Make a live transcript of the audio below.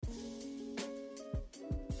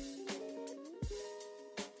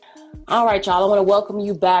All right, y'all. I want to welcome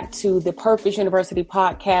you back to the Purpose University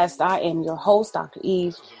podcast. I am your host, Dr.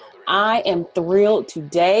 Eve. I am thrilled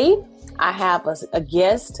today. I have a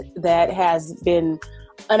guest that has been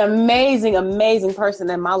an amazing, amazing person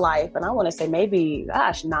in my life. And I want to say maybe,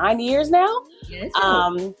 9 years now. Yes.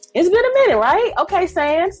 It's been a minute, right? Okay,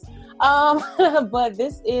 Sans. But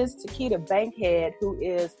this is Tekita Bankhead, who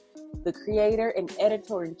is the creator and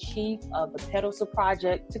editor-in-chief of the Pedestal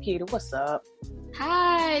Project. Tekita, what's up?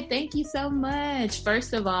 Hi, thank you so much.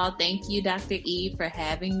 First of all, thank you, Dr. Eve, for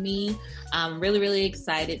having me. I'm really, really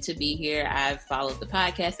excited to be here. I've followed the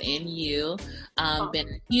podcast and you. Been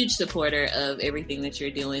a huge supporter of everything that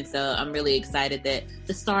you're doing. So I'm really excited that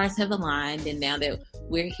the stars have aligned and now that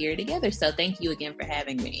we're here together. So thank you again for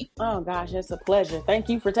having me. Oh, gosh, it's a pleasure. Thank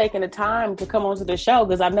you for taking the time to come onto the show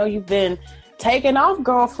because I know you've been taking off,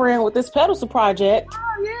 girlfriend, with this Pedestal project.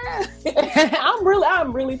 Oh, yeah.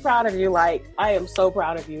 I'm really proud of you. Like, I am so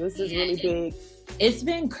proud of you. This is really big. It's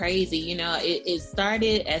been crazy. You know, it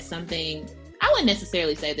started as something, I wouldn't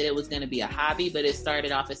necessarily say that it was going to be a hobby, but it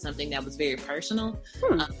started off as something that was very personal.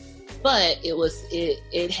 But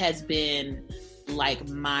it has been like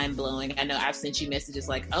mind-blowing. I know I've sent you messages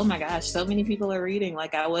like, oh my gosh, so many people are reading,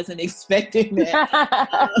 like I wasn't expecting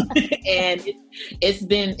that. And it's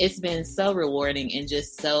been so rewarding and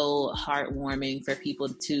just so heartwarming for people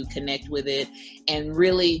to connect with it and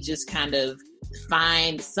really just kind of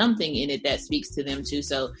find something in it that speaks to them too.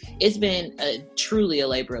 So it's been truly a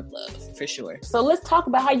labor of love for sure. So let's talk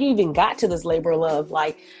about how you even got to this labor of love.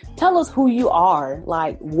 Like, tell us who you are.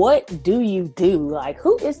 Like, what do you do? Like,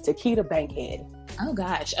 who is Tekita Bankhead? Oh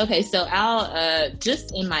gosh. Okay. So I'll,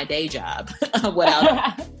 just in my day job,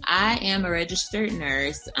 I am a registered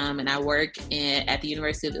nurse, and I work at the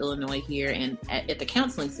University of Illinois here and at the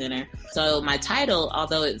counseling center. So my title,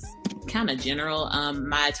 although it's kind of general,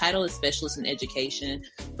 my title is specialist in education,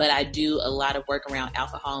 but I do a lot of work around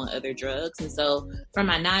alcohol and other drugs. And so from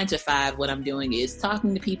my 9 to 5, what I'm doing is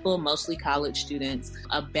talking to people, mostly college students,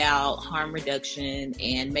 about harm reduction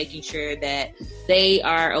and making sure that they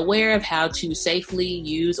are aware of how to safely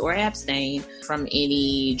use or abstain from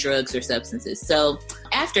any drugs or substances. So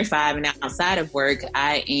after 5 and outside of work,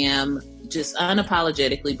 I am just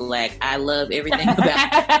unapologetically Black. I love everything about it.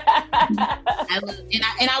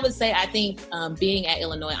 I would say, I think being at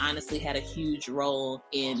Illinois honestly had a huge role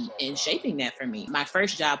in shaping that for me. My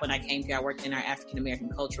first job when I came here, I worked in our African American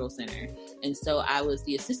Cultural Center. And so I was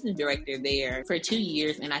the assistant director there for 2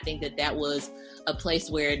 years. And I think that was a place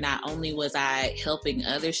where not only was I helping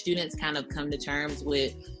other students kind of come to terms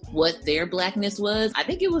with what their Blackness was, I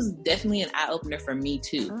think it was definitely an eye-opener for me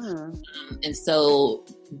too. And so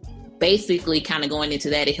basically kind of going into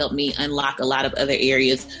that, it helped me unlock a lot of other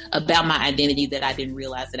areas about my identity that I didn't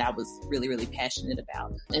realize that I was really, really passionate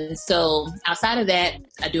about. And so outside of that,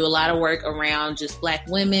 I do a lot of work around just Black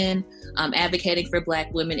women, advocating for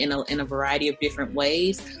Black women in a variety of different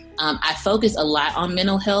ways. I focus a lot on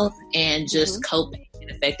mental health and just coping and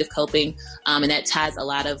effective coping. And that ties a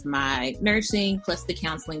lot of my nursing plus the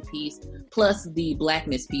counseling piece plus the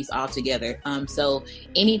Blackness piece all together. So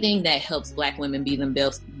anything that helps Black women be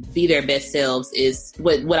their best selves is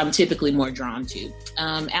what I'm typically more drawn to.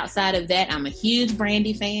 Outside of that, I'm a huge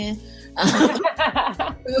Brandy fan.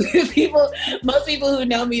 Most people who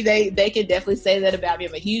know me, they can definitely say that about me.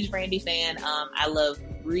 I'm a huge Brandy fan. I love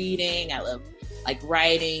reading. I love like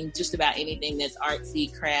writing, just about anything that's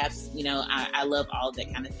artsy, crafts, you know, I love all of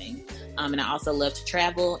that kind of thing. And I also love to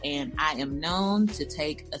travel, and I am known to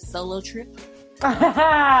take a solo trip.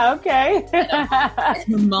 Okay. At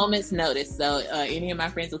a moment's notice. So any of my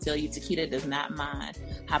friends will tell you Tekita does not mind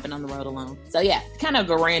hopping on the road alone. So yeah, kind of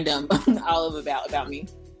a random all of about me.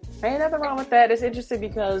 Ain't nothing wrong with that. It's interesting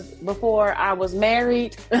because before I was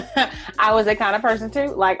married, I was that kind of person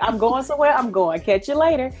too. Like, I'm going somewhere, I'm going, catch you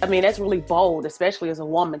later. I mean, that's really bold, especially as a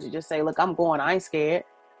woman, to just say, look, I'm going, I ain't scared.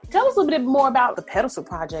 Tell us a little bit more about the Pedestal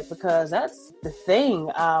Project, because that's the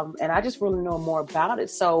thing. And I just really know more about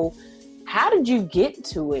it. So how did you get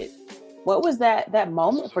to it? What was that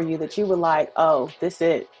moment for you that you were like, oh, this is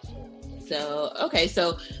it? So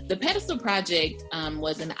the Pedestal Project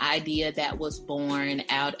was an idea that was born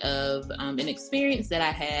out of an experience that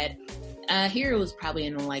I had. Here it was probably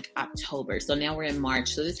in like October. So now we're in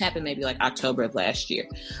March. So this happened maybe like October of last year.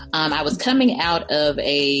 I was coming out of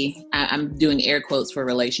I'm doing air quotes for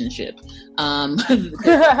relationship.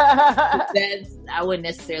 I wouldn't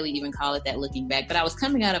necessarily even call it that looking back, but I was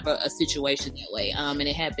coming out of a situation that way. And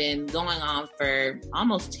it had been going on for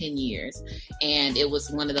almost 10 years. And it was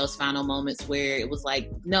one of those final moments where it was like,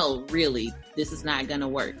 no, really, this is not going to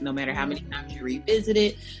work. No matter how many times you revisit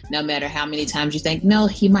it, no matter how many times you think, no,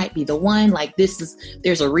 he might be the one. done. Like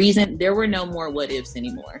there's a reason. There were no more what ifs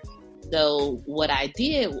anymore. So what I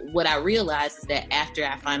realized is that after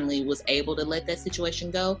I finally was able to let that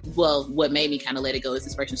situation go, well, what made me kind of let it go is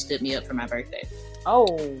this person stood me up for my birthday. Oh,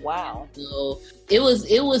 wow. So it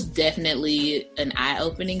was definitely an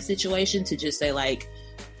eye-opening situation to just say, like,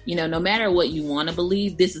 you know, no matter what you want to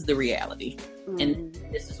believe, this is the reality. And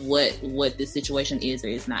this is what this situation is or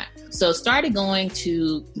is not. So started going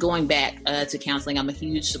back to counseling. I'm a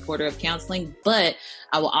huge supporter of counseling, but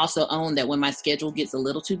I will also own that when my schedule gets a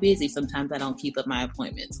little too busy, sometimes I don't keep up my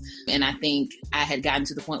appointments. And I think I had gotten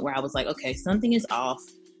to the point where I was like, okay, something is off.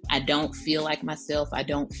 I don't feel like myself. I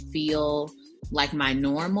don't feel like my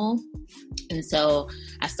normal. And so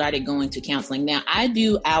I started going to counseling. Now I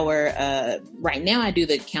do right now I do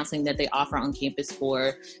the counseling that they offer on campus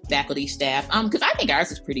for faculty, staff, because I think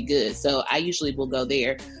ours is pretty good. So I usually will go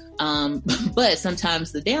there. But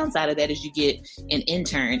sometimes the downside of that is you get an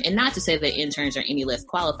intern, and not to say that interns are any less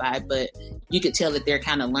qualified, but you could tell that they're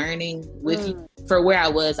kind of learning with you. For where I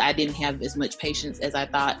was, I didn't have as much patience as I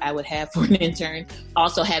thought I would have for an intern.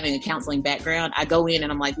 Also having a counseling background, I go in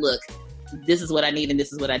and I'm like, look, this is what I need and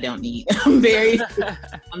this is what I don't need. I'm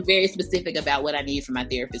very specific about what I need from my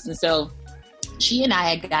therapist. And so she and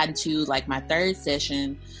I had gotten to like my third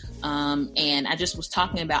session, and I just was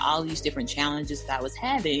talking about all these different challenges that I was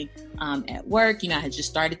having at work. You know, I had just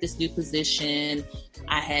started this new position.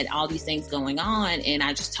 I had all these things going on, and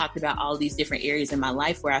I just talked about all these different areas in my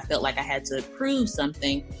life where I felt like I had to prove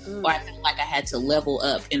something, or I felt like I had to level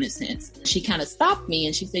up in a sense. She kind of stopped me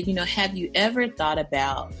and she said, you know, have you ever thought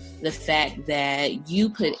about the fact that you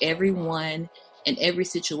put everyone and every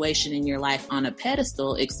situation in your life on a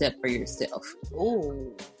pedestal except for yourself?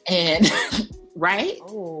 Oh. And right?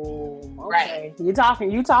 Oh, okay. Right. You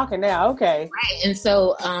talking now. Okay. Right. And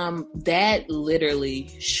so that literally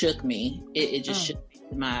shook me. It just shook me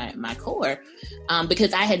to my core,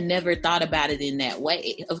 because I had never thought about it in that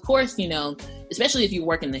way. Of course, you know, especially if you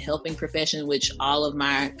work in the helping profession, which all of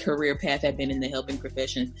my career path have been in the helping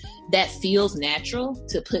profession, that feels natural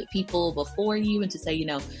to put people before you and to say, you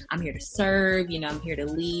know, I'm here to serve, you know, I'm here to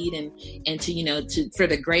lead and to, you know, for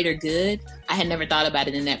the greater good. I had never thought about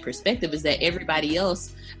it in that perspective, is that everybody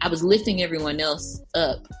else, I was lifting everyone else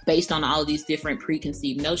up based on all of these different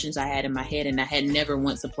preconceived notions I had in my head, and I had never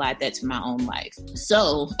once applied that to my own life.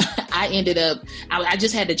 So I ended up, I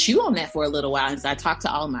just had to chew on that for a little while. And so I talked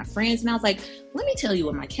to all of my friends and I was like, let me tell you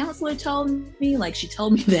what my counselor told me. Like, she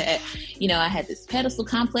told me that, you know, I had this pedestal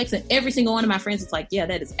complex, and every single one of my friends is like, yeah,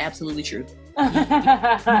 that is absolutely true.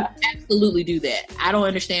 Absolutely do that. I don't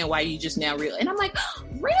understand why you just now real. And I'm like,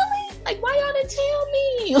 really? Like, why y'all didn't tell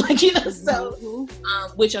me? Like, you know, so,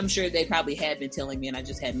 which I'm sure they probably had been telling me and I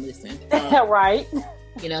just hadn't listened. Right.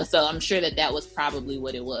 You know, so I'm sure that was probably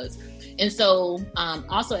what it was. And so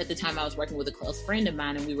also at the time I was working with a close friend of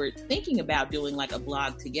mine, and we were thinking about doing like a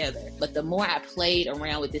blog together. But the more I played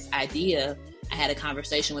around with this idea, I had a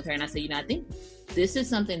conversation with her and I said, you know, I think this is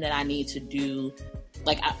something that I need to do.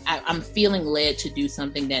 Like I'm feeling led to do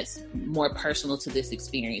something that's more personal to this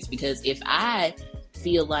experience, because if I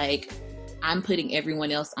feel like I'm putting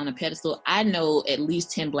everyone else on a pedestal, I know at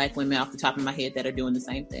least 10 Black women off the top of my head that are doing the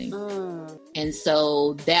same thing. And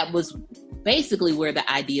so that was basically where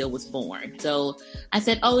the idea was born. So I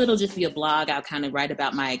said, oh, it'll just be a blog. I'll kind of write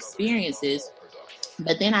about my experiences.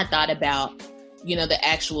 But then I thought about, you know, the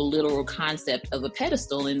actual literal concept of a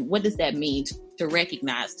pedestal, and what does that mean to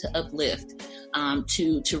recognize, to uplift,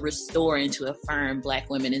 to restore and to affirm Black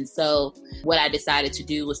women. And so what I decided to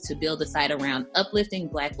do was to build a site around uplifting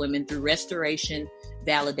Black women through restoration,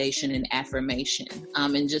 validation, and affirmation.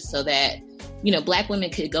 And just so that, you know, Black women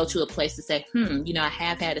could go to a place to say, you know, I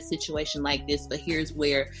have had a situation like this, but here's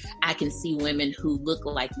where I can see women who look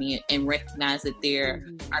like me and recognize that there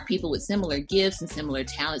are people with similar gifts and similar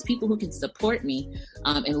talents, people who can support me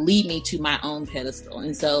and lead me to my own pedestal.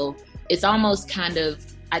 And so it's almost kind of,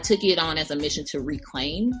 I took it on as a mission to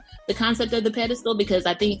reclaim the concept of the pedestal, because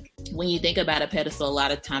I think when you think about a pedestal, a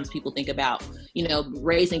lot of times people think about, you know,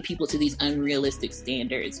 raising people to these unrealistic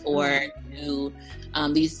standards, or to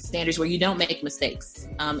these standards where you don't make mistakes.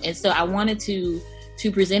 And so I wanted to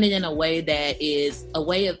present it in a way that is a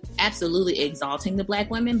way of absolutely exalting the Black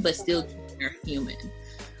women, but still keeping her human.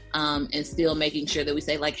 And still making sure that we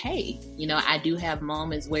say, like, hey, you know, I do have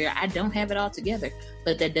moments where I don't have it all together,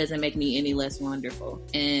 but that doesn't make me any less wonderful.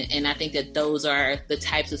 And I think that those are the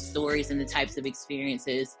types of stories and the types of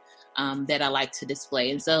experiences that I like to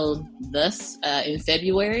display. And so thus, in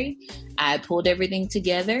February, I pulled everything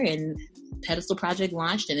together and Pedestal project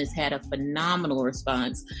launched, and it's had a phenomenal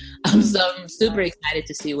response. So I'm super excited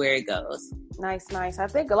to see where it goes. Nice. I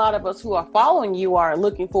think a lot of us who are following you are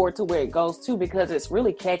looking forward to where it goes too, because it's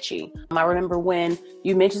really catchy. I remember when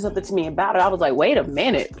you mentioned something to me about it, I was like, wait a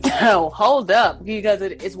minute, hold up, because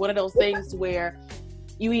it's one of those things where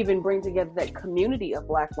you even bring together that community of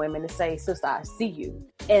Black women to say, sister, I see you.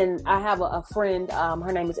 And I have a friend,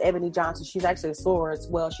 her name is Ebony Johnson. She's actually a soror as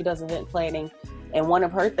well. She does event planning. And one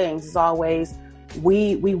of her things is always,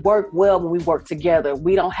 we work well when we work together.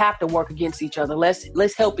 We don't have to work against each other.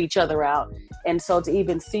 Let's help each other out. And so to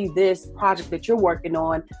even see this project that you're working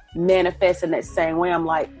on manifest in that same way, I'm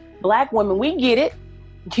like, Black women, we get it.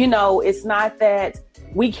 It's not that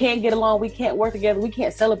we can't get along, we can't work together, we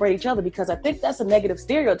can't celebrate each other, because I think that's a negative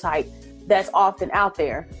stereotype that's often out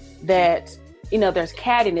there, that, there's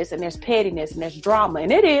cattiness and there's pettiness and there's drama,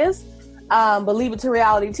 and it is. But leave it to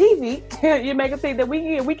reality TV. You make it think that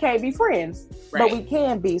we can't be friends, right? But we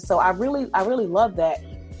can be. So I really love that.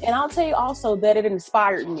 And I'll tell you also that it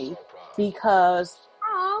inspired me, because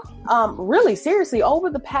really seriously, over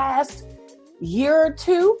the past year or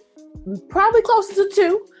two, probably closer to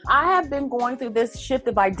 2, I have been going through this shift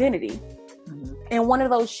of identity. Mm-hmm. And one of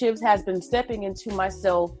those shifts has been stepping into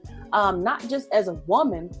myself, not just as a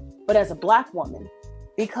woman, but as a Black woman.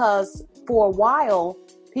 Because for a while,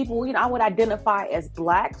 people, I would identify as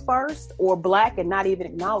Black first, or Black and not even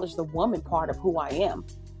acknowledge the woman part of who I am,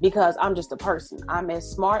 because I'm just a person. I'm as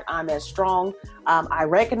smart, I'm as strong. I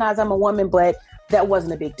recognize I'm a woman, but that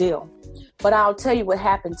wasn't a big deal. But I'll tell you what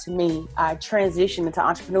happened to me. I transitioned into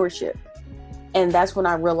entrepreneurship. And that's when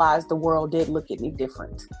I realized the world did look at me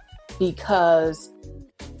different. Because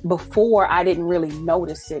before, I didn't really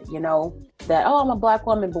notice it, that, I'm a Black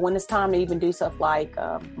woman. But when it's time to even do stuff like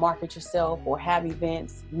market yourself or have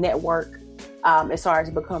events, network, it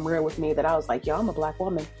started to become real with me that I was like, I'm a Black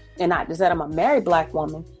woman. And not just that, I'm a married Black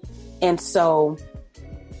woman. And so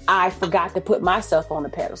I forgot to put myself on the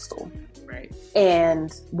pedestal. Right. And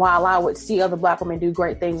while I would see other Black women do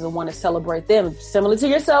great things and want to celebrate them, similar to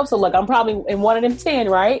yourself. So look, I'm probably in one of them 10,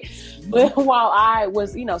 right? Mm-hmm. But while I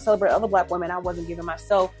was, celebrating other Black women, I wasn't giving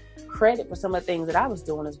myself credit for some of the things that I was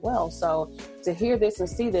doing as well. So to hear this and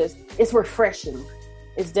see this, it's refreshing.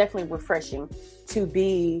 It's definitely refreshing to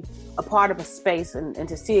be a part of a space and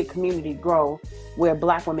to see a community grow where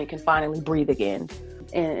Black women can finally breathe again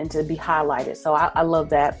and to be highlighted. So I love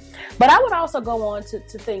that. But I would also go on to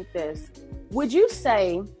think this. Would you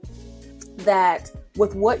say that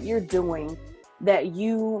with what you're doing, that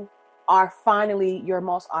you are finally your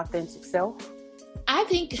most authentic self? I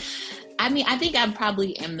think I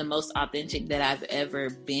probably am the most authentic that I've ever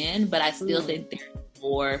been, but I still think there's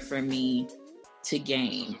more for me to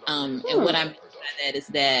gain. And what I mean by that is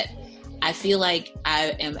that I feel like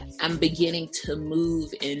I'm beginning to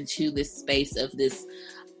move into this space of this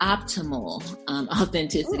optimal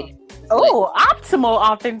authenticity. Optimal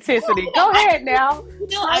authenticity. Go ahead now.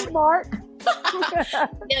 I'm smart.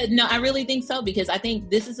 Yeah, no, I really think so, because I think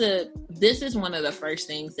this is one of the first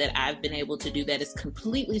things that I've been able to do that is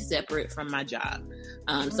completely separate from my job.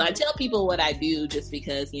 So I tell people what I do just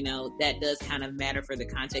because, that does kind of matter for the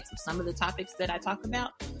context of some of the topics that I talk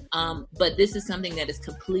about. But this is something that is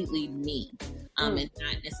completely me. And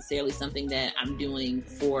not necessarily something that I'm doing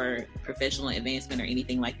for professional advancement or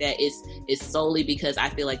anything like that. It's solely because I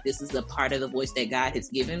feel like this is a part of the voice that God has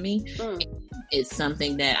given me. It's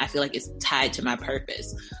something that I feel like is tied to my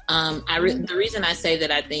purpose. The reason I say that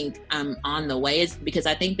I think I'm on the way is because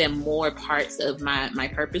I think that more parts of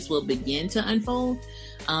my purpose will begin to unfold.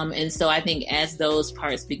 And so I think as those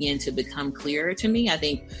parts begin to become clearer to me, I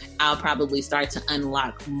think I'll probably start to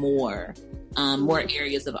unlock more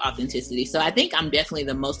areas of authenticity. So I think I'm definitely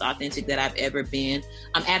the most authentic that I've ever been.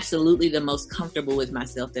 I'm absolutely the most comfortable with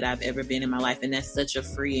myself that I've ever been in my life. And that's such a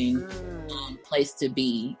freeing place to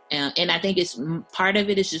be. And I think part of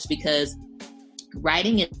it is just because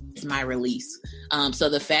writing is my release. So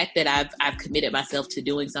the fact that I've committed myself to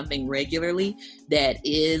doing something regularly that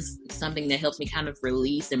is something that helps me kind of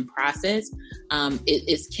release and process,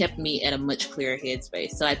 it's kept me at a much clearer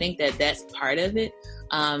headspace. So I think that that's part of it.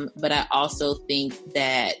 But I also think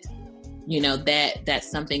that,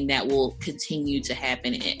 that's something that will continue to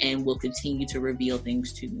happen and will continue to reveal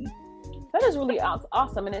things to me. That is really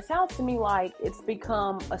awesome. And it sounds to me like it's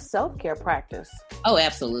become a self-care practice. Oh,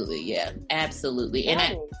 absolutely. Yeah, absolutely.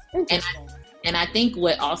 And I think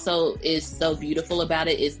what also is so beautiful about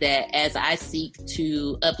it is that as I seek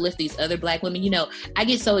to uplift these other Black women, I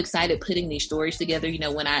get so excited putting these stories together.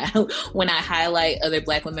 When I when I highlight other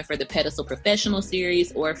Black women for the Pedestal Professional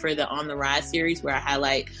series or for the On the Rise series, where I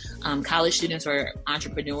highlight college students or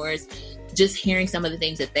entrepreneurs, just hearing some of the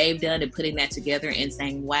things that they've done and putting that together and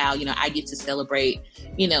saying, wow, I get to celebrate,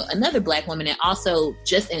 another Black woman. And also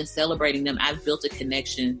just in celebrating them, I've built a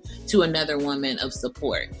connection to another woman of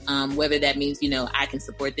support. Whether that means, I can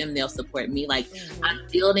support them, they'll support me. Like I'm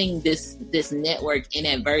building this network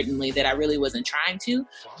inadvertently that I really wasn't trying to,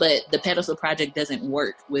 but the Pedestal Project doesn't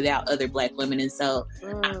work without other Black women. And so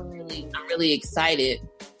I'm really excited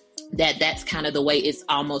that that's kind of the way it's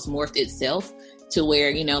almost morphed itself to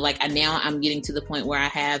where, now I'm getting to the point where I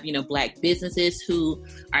have, Black businesses who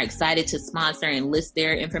are excited to sponsor and list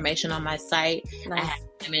their information on my site. Nice. I have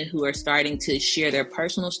women who are starting to share their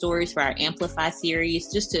personal stories for our Amplify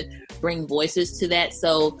series, just to bring voices to that.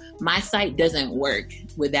 So my site doesn't work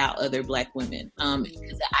without other Black women,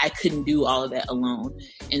 because I couldn't do all of that alone.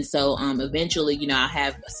 And so eventually, I'll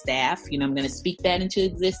have a staff, I'm going to speak that into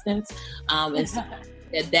existence. And so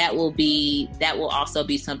that will also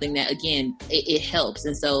be something that, again, it helps.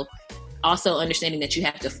 And so also understanding that you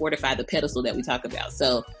have to fortify the pedestal that we talk about.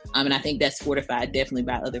 So, and I think that's fortified definitely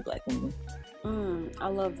by other Black women. I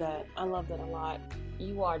love that. I love that a lot.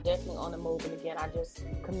 You are definitely on the move. And again, I just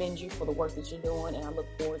commend you for the work that you're doing. And I look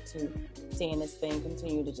forward to seeing this thing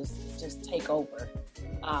continue to just take over.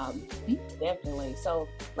 Definitely. So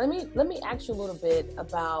let me ask you a little bit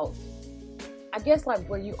about, I guess, like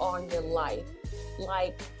where you are in your life.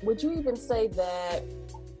 Like, would you even say that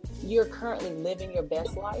you're currently living your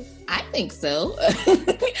best life? I think so.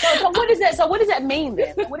 So what does that mean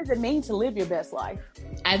then? What does it mean to live your best life?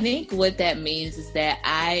 I think what that means is that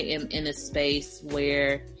I am in a space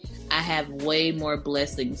where I have way more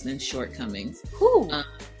blessings than shortcomings.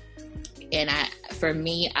 And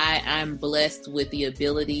I'm blessed with the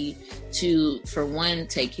ability to, for one,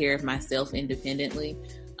 take care of myself independently.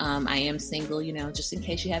 I am single, just in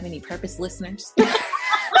case you have any purpose listeners.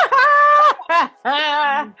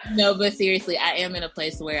 No, but seriously, I am in a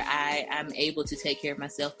place where I'm able to take care of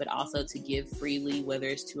myself, but also to give freely, whether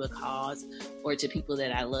it's to a cause or to people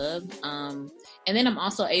that I love. And then I'm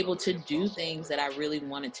also able to do things that I really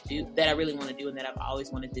want to do and that I've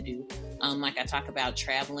always wanted to do. Like I talk about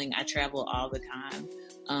traveling, I travel all the time.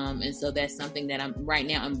 And so that's something that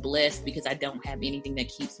I'm blessed because I don't have anything that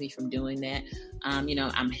keeps me from doing that.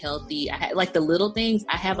 I'm healthy. I like the little things.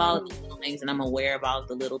 I have all of the little things and I'm aware of all of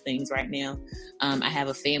the little things right now. I have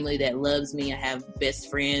a family that loves me. I have best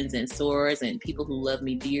friends and sorors and people who love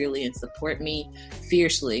me dearly and support me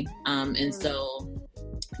fiercely. And so,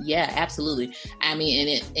 yeah, absolutely. I mean,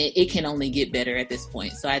 and it can only get better at this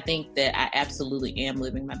point. So I think that I absolutely am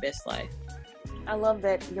living my best life. I love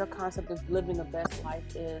that your concept of living the best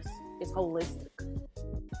life is holistic.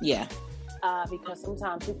 Yeah. Because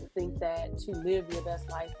sometimes people think that to live your best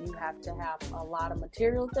life, you have to have a lot of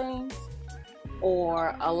material things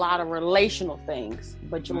or a lot of relational things.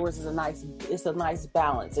 But yours is a nice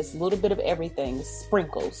balance. It's a little bit of everything. It's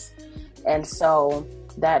sprinkles. And so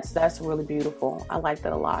that's really beautiful. I like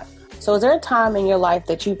that a lot. So is there a time in your life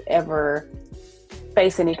that you've ever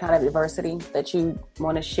faced any kind of adversity that you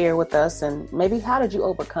want to share with us? And maybe how did you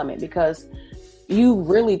overcome it? Because you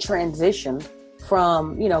really transitioned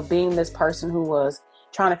from, being this person who was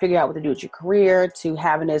trying to figure out what to do with your career to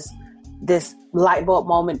having this light bulb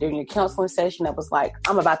moment during your counseling session that was like,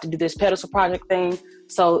 I'm about to do this Pedestal Project thing.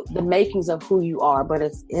 So the makings of who you are. But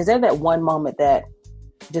is there that one moment that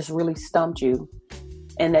just really stumped you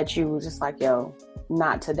and that you were just like, yo,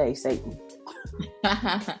 not today, Satan?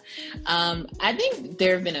 I think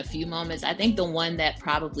there have been a few moments. I think the one that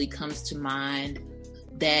probably comes to mind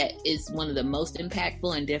that is one of the most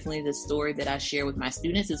impactful and definitely the story that I share with my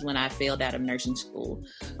students is when I failed out of nursing school.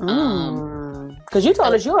 Because you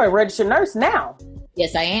told us you're a registered nurse now.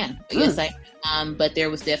 Yes, I am. Yes, I am. But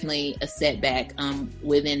there was definitely a setback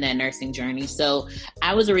within that nursing journey. So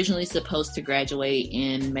I was originally supposed to graduate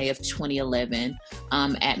in May of 2011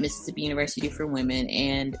 at Mississippi University for Women.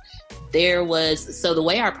 And so the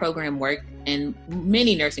way our program worked, and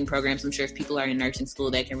many nursing programs, I'm sure if people are in nursing school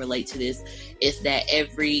that can relate to this, is that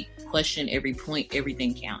every question, every point,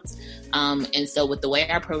 everything counts. And so with the way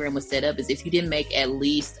our program was set up is if you didn't make at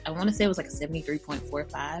least, I want to say it was like a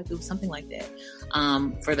 73.45, it was something like that,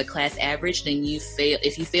 for the class average, then you fail.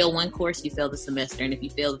 If you fail one course, you fail the semester. And if you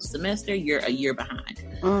fail the semester, you're a year behind.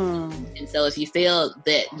 And so if you fail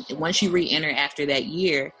that, once you re-enter after that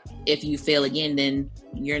year, if you fail again, then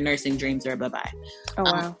your nursing dreams are bye-bye. Oh,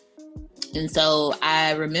 wow. And so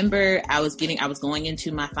I remember I was going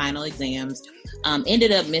into my final exams,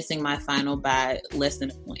 ended up missing my final by less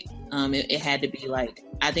than a point. It had to be like,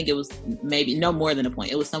 I think it was maybe no more than a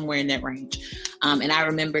point. It was somewhere in that range. And I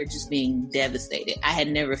remember just being devastated. I had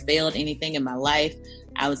never failed anything in my life.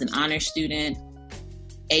 I was an honor student,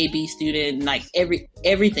 AB student, like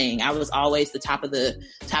everything. I was always the top of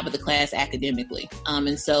the class academically.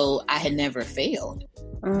 And so I had never failed.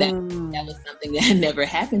 That was something that had never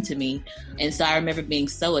happened to me. And so I remember being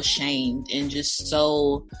so ashamed and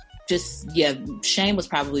shame was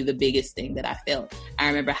probably the biggest thing that I felt. I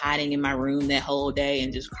remember hiding in my room that whole day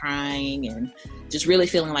and just crying and just really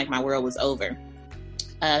feeling like my world was over.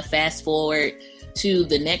 Fast forward to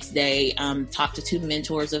the next day, talked to 2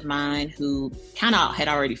 mentors of mine who kind of had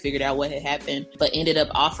already figured out what had happened, but ended up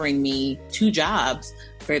offering me 2 jobs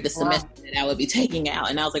for the semester that I would be taking out.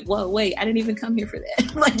 And I was like, whoa, wait, I didn't even come here for that.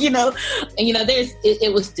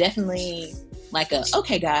 It was definitely like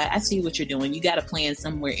okay, God, I see what you're doing. You got a plan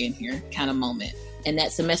somewhere in here kind of moment. And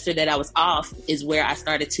that semester that I was off is where I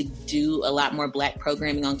started to do a lot more Black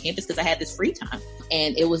programming on campus because I had this free time.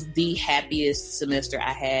 And it was the happiest semester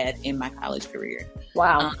I had in my college career.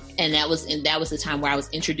 Wow. And that was the time where I was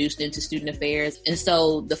introduced into student affairs. And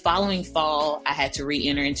so the following fall, I had to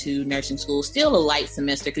re-enter into nursing school, still a light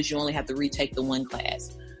semester because you only have to retake the 1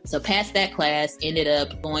 class. So passed that class, ended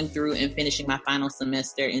up going through and finishing my final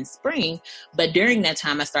semester in spring. But during that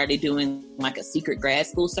time, I started doing like a secret grad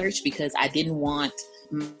school search because I didn't want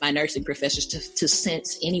my nursing professors to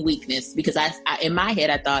sense any weakness, because I in my head,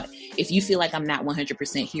 I thought, if you feel like I'm not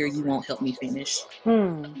 100% here, you won't help me finish.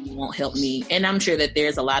 You won't help me. And I'm sure that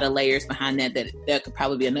there's a lot of layers behind that could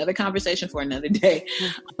probably be another conversation for another day.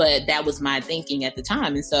 But that was my thinking at the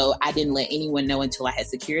time. And so I didn't let anyone know until I had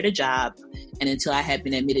secured a job and until I had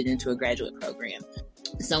been admitted into a graduate program.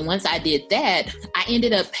 So once I did that, I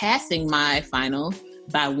ended up passing my final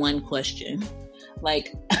by 1 question.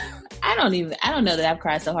 Like, I don't know that I've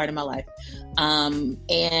cried so hard in my life.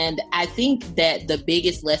 And I think that the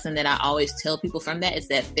biggest lesson that I always tell people from that is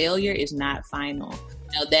that failure is not final.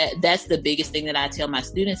 That's the biggest thing that I tell my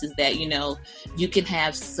students is that, you can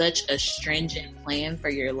have such a stringent plan for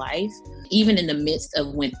your life, even in the midst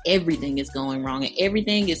of when everything is going wrong and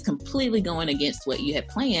everything is completely going against what you had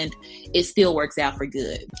planned, it still works out for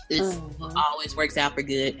good. It always works out for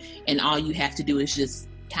good. And all you have to do is just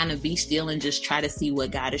kind of be still and just try to see what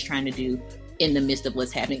God is trying to do in the midst of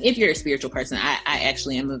what's happening. If you're a spiritual person, I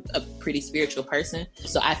actually am a pretty spiritual person.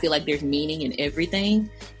 So I feel like there's meaning in everything,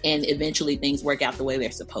 and eventually things work out the way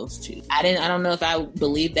they're supposed to. I don't know if I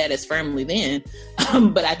believed that as firmly then,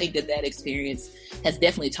 but I think that experience has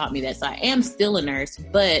definitely taught me that. So I am still a nurse,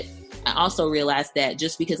 but I also realized that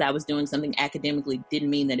just because I was doing something academically didn't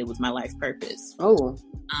mean that it was my life purpose.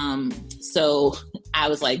 So I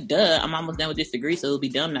was like, duh, I'm almost done with this degree, so it'll be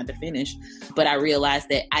dumb not to finish. But I realized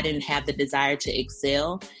that I didn't have the desire to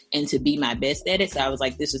excel and to be my best at it. So I was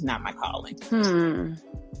like, this is not my calling.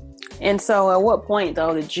 And so at what point,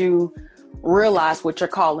 though, did you realize what your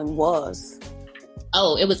calling was?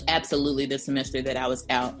 Oh, it was absolutely the semester that I was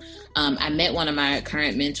out. I met one of my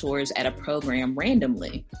current mentors at a program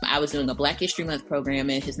randomly. I was doing a Black History Month program,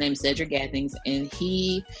 and his name is Cedric Gathings, and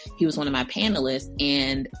he was one of my panelists.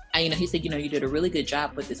 And he said, you did a really good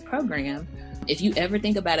job with this program. If you ever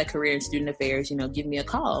think about a career in student affairs, give me a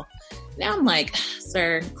call. Now I'm like,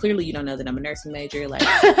 sir, clearly you don't know that I'm a nursing major.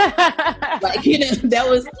 I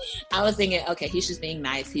was thinking, okay, he's just being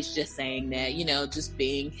nice. He's just saying that, just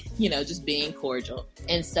being cordial.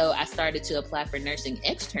 And so I started to apply for nursing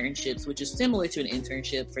externships, which is similar to an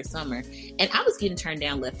internship for summer. And I was getting turned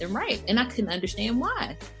down left and right. And I couldn't understand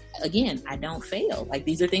why. Again, I don't fail.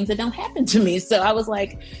 These are things that don't happen to me. So I was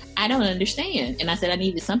like, I don't understand. And I said I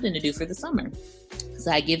needed something to do for the summer.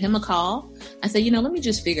 So I give him a call. I said, let me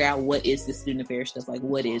just figure out what is this student affairs stuff?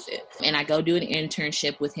 What is it? And I go do an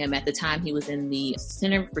internship with him. At the time, he was in the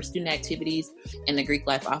Center for Student Activities in the Greek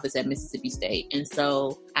Life office at Mississippi State. And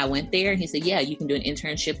so I went there and he said, yeah, you can do an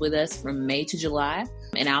internship with us from May to July.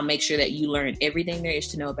 And I'll make sure that you learn everything there is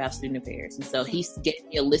to know about student affairs. And so he gave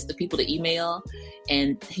me a list of people to email.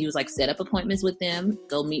 And he was like, set up appointments with them,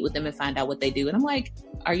 go meet with them and find out what they do. And I'm like,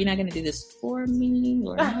 are you not going to do this for me?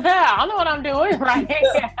 Or I know what I'm doing, right?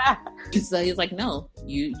 So he was like, no,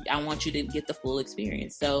 I want you to get the full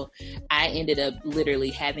experience. So I ended up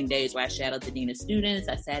literally having days where I shadowed the dean of students.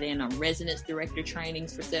 I sat in on residence director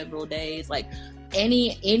trainings for several days.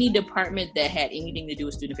 Any department that had anything to do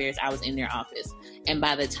with student affairs, I was in their office. And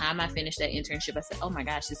by the time I finished that internship, I said, oh my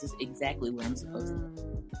gosh, this is exactly where I'm supposed to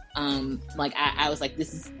be. Like I was like,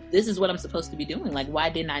 this is what I'm supposed to be doing. Like, why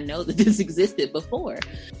didn't I know that this existed before?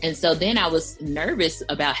 And so then I was nervous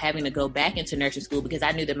about having to go back into nursing school because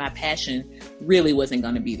I knew that my passion really wasn't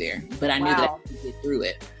going to be there, but I knew that I could get through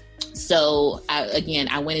it. So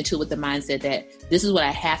I went into it with the mindset that this is what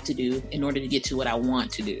I have to do in order to get to what I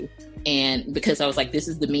want to do. And because I was like, this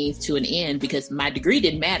is the means to an end, because my degree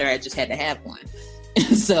didn't matter. I just had to have one.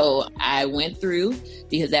 And so I went through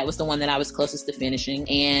because that was the one that I was closest to finishing,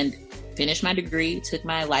 and finished my degree, took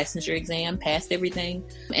my licensure exam, passed everything,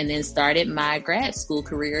 and then started my grad school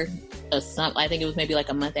career. I think it was maybe like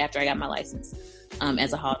a month after I got my license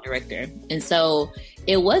as a hall director. And so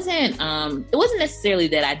it wasn't necessarily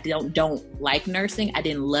that I don't like nursing. I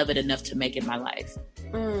didn't love it enough to make it my life.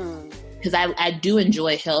 Because I do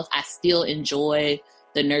enjoy health. I still enjoy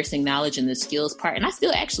the nursing knowledge and the skills part, and I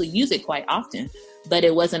still actually use it quite often. But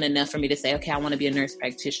it wasn't enough for me to say, okay, I want to be a nurse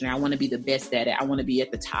practitioner. I want to be the best at it. I want to be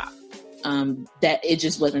at the top. That it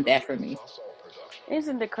just wasn't that for me.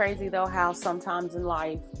 Isn't it crazy though how sometimes in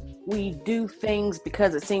life we do things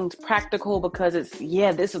because it seems practical, because it's,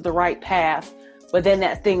 this is the right path, but then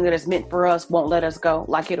that thing that is meant for us won't let us go.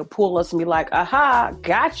 Like it'll pull us and be like, aha,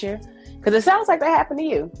 gotcha. Because it sounds like that happened to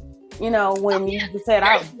you. You know, when you said,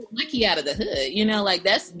 "I lucky out of the hood," you know, like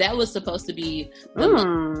that was supposed to be,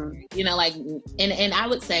 you know, like, and I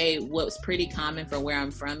would say what's pretty common for where I'm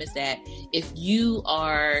from is that if you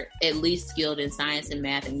are at least skilled in science and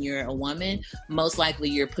math and you're a woman, most likely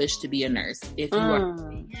you're pushed to be a nurse. If you are a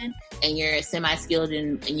man and you're semi-skilled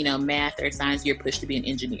in, you know, math or science, you're pushed to be an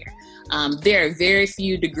engineer. There are very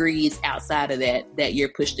few degrees outside of that you're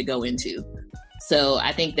pushed to go into. So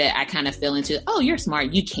I think that I kind of fell into, oh, you're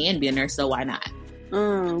smart. You can be a nurse, so why not?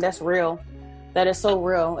 That's real. That is so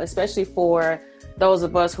real, especially for those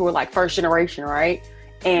of us who are like first generation, right?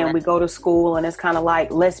 And we go to school and it's kind of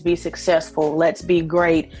like, let's be successful, let's be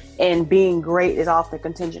great. And being great is often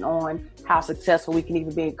contingent on how successful we can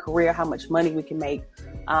even be in a career, how much money we can make.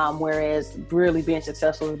 Whereas really being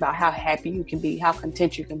successful is about how happy you can be, how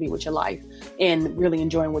content you can be with your life, and really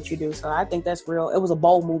enjoying what you do. So I think that's real. It was a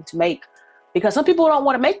bold move to make. Because some people don't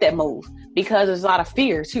want to make that move because there's a lot of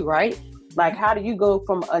fear too, right? Like, how do you go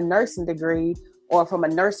from a nursing degree or from a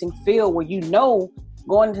nursing field where you know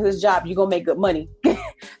going into this job, you're going to make good money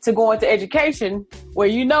to go into education where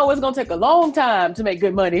you know it's going to take a long time to make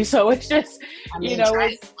good money. So it's just, try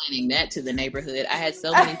explaining that to the neighborhood. I had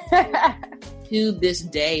so many people to this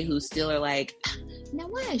day who still are like, now,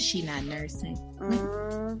 why is she not nursing?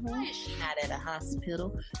 Why is she not at a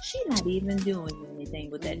hospital? She's not even doing anything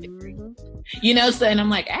with that degree. You know, so, and I'm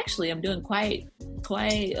like, actually, I'm doing quite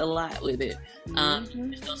a lot with it. You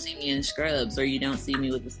just don't see me in scrubs, or you don't see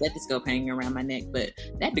me with the stethoscope hanging around my neck, but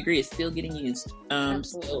that degree is still getting used.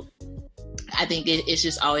 So I think it's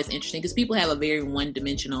just always interesting because people have a very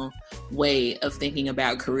one-dimensional way of thinking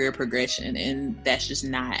about career progression, and that's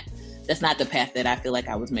not the path that I feel like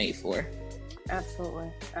I was made for.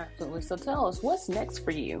 Absolutely. So tell us, what's next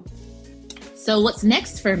for you? So what's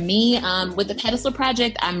next for me with the Pedestal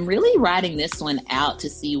project, I'm really writing this one out to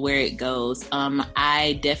see where it goes.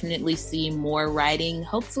 I definitely see more writing,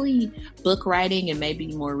 hopefully book writing, and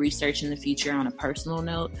maybe more research in the future on a personal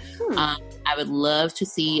note. I would love to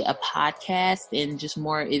see a podcast and just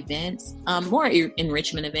more events, more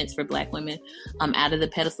enrichment events for Black women out of the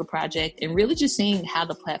Pedestal project, and really just seeing how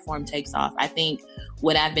the platform takes off. I think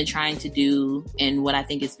what I've been trying to do and what I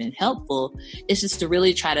think has been helpful is just to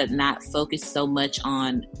really try to not focus so much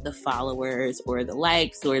on the followers or the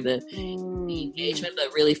likes or the engagement,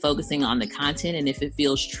 but really focusing on the content and if it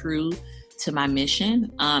feels true to my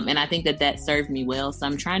mission. And I think that served me well. So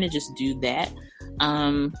I'm trying to just do that.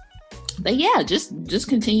 But yeah, just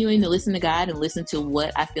continuing to listen to God and listen to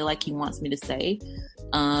what I feel like he wants me to say.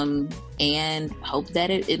 And hope that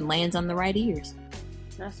it lands on the right ears.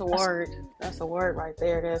 That's a word. That's a word right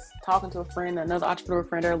there. That's talking to a friend, another entrepreneur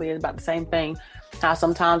friend earlier about the same thing. How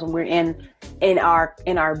sometimes when we're in our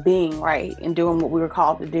being, right, and doing what we were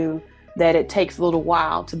called to do, that it takes a little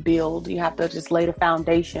while to build. You have to just lay the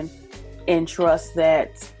foundation and trust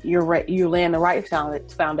that you're laying the right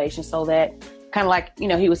foundation, so that kind of like,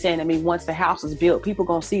 he was saying to me, once the house is built, people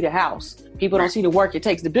going to see the house. People don't see the work it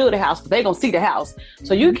takes to build a house, but they going to see the house.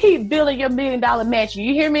 So you keep building your $1 million mansion.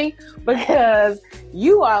 You hear me? Because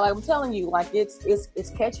you are, like I'm telling you, like it's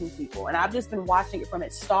catching people. And I've just been watching it from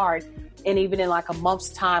its start. And even in like a month's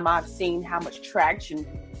time, I've seen how much traction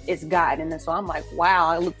it's gotten. And so I'm like, wow,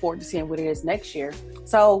 I look forward to seeing what it is next year.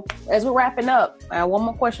 So as we're wrapping up, I have one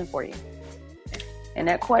more question for you. And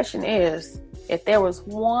that question is, if there was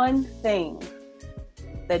one thing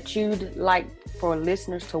that you'd like for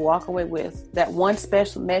listeners to walk away with, that one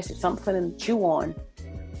special message, something to chew on,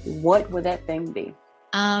 what would that thing be?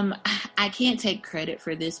 I can't take credit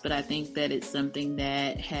for this, but I think that it's something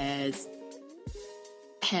that has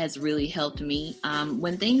really helped me.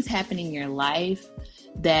 When things happen in your life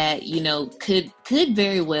that, you know, could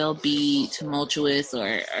very well be tumultuous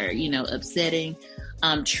or you know, upsetting,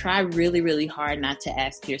 try really, really hard not to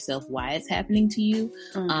ask yourself why it's happening to you,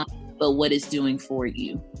 but what it's doing for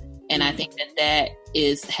you. And I think that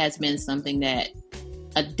has been something that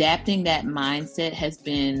adapting that mindset has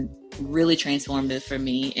been really transformative for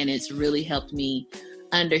me. And it's really helped me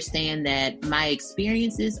understand that my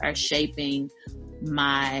experiences are shaping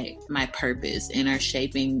my purpose and are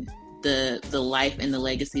shaping the life and the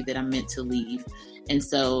legacy that I'm meant to leave. And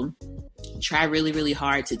so try really, really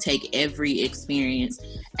hard to take every experience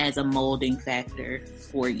as a molding factor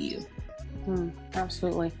for you.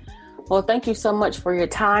 Absolutely. Well, thank you so much for your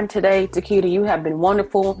time today, Tekita. You have been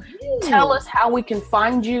wonderful. Tell us how we can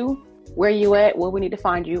find you, where you at, where we need to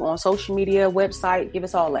find you on social media, website. Give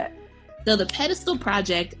us all that. So the Pedestal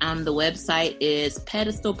Project, the website is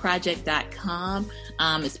pedestalproject.com.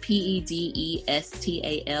 It's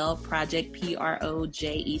Pedestal project,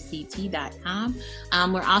 project.com.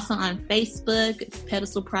 We're also on Facebook, it's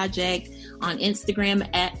Pedestal Project, on Instagram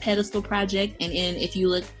at Pedestal Project. And then if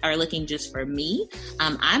you are looking just for me,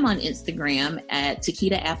 I'm on Instagram at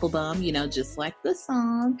Tekita Applebum, you know, just like the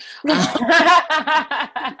song.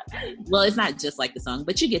 Well, it's not just like the song,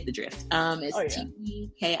 but you get the drift. It's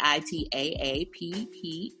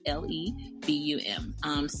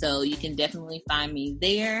TKITAAPPLEBUM. So you can definitely find me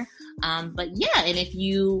there. But yeah, and if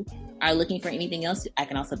you are looking for anything else, I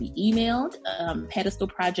can also be emailed,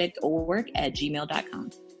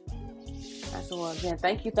 pedestalprojectorg@gmail.com. So again,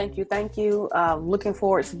 thank you. Looking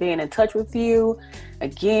forward to being in touch with you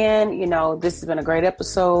again. You know, this has been a great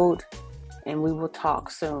episode, and we will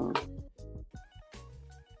talk soon.